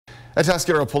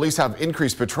Atascadero police have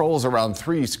increased patrols around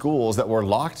 3 schools that were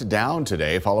locked down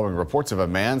today following reports of a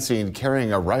man seen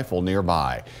carrying a rifle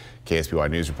nearby.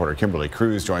 KSBY News reporter Kimberly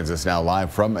Cruz joins us now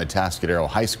live from Atascadero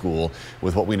High School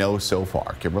with what we know so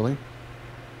far. Kimberly?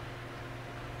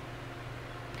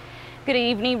 Good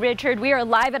evening, Richard. We are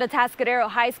live at Atascadero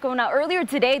High School. Now, earlier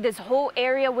today, this whole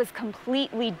area was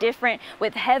completely different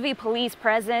with heavy police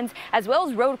presence as well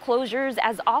as road closures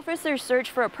as officers search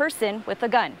for a person with a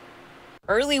gun.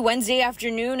 Early Wednesday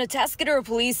afternoon, Atascadero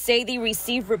police say they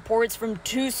received reports from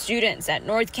 2 students at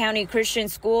North County Christian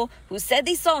School who said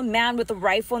they saw a man with a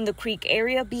rifle in the creek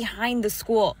area behind the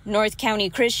school. North County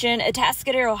Christian,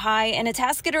 Atascadero High, and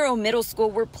Atascadero Middle School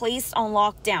were placed on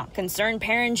lockdown. Concerned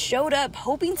parents showed up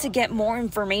hoping to get more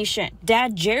information.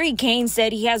 Dad Jerry Kane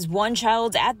said he has 1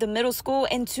 child at the middle school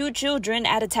and 2 children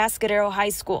at Atascadero High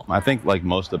School. I think like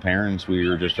most of the parents, we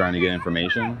were just trying to get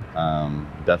information.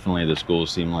 Definitely the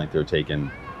schools seem like they're taking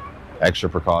extra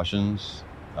precautions.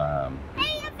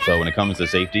 So when it comes to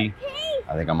safety,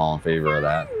 I think I'm all in favor of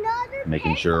that,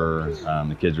 making sure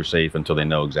the kids are safe until they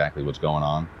know exactly what's going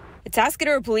on.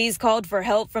 Atascadero police called for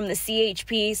help from the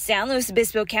CHP, San Luis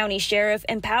Obispo County Sheriff,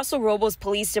 and Paso Robles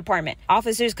Police Department.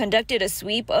 Officers conducted a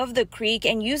sweep of the creek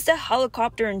and used a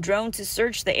helicopter and drone to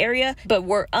search the area, but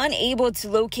were unable to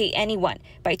locate anyone.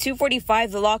 By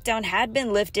 2:45, the lockdown had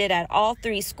been lifted at all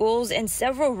 3 schools, and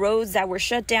several roads that were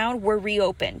shut down were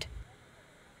reopened.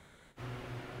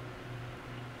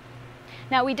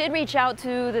 Now, we did reach out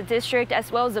to the district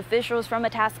as well as officials from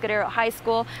Atascadero High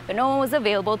School, but no one was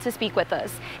available to speak with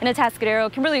us. In Atascadero,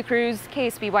 Kimberly Cruz,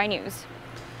 KSBY News.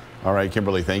 All right,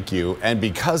 Kimberly, thank you. And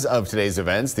because of today's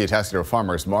events, the Atascadero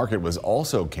Farmers Market was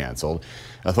also canceled.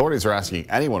 Authorities are asking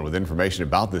anyone with information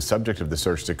about the subject of the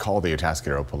search to call the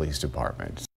Atascadero Police Department.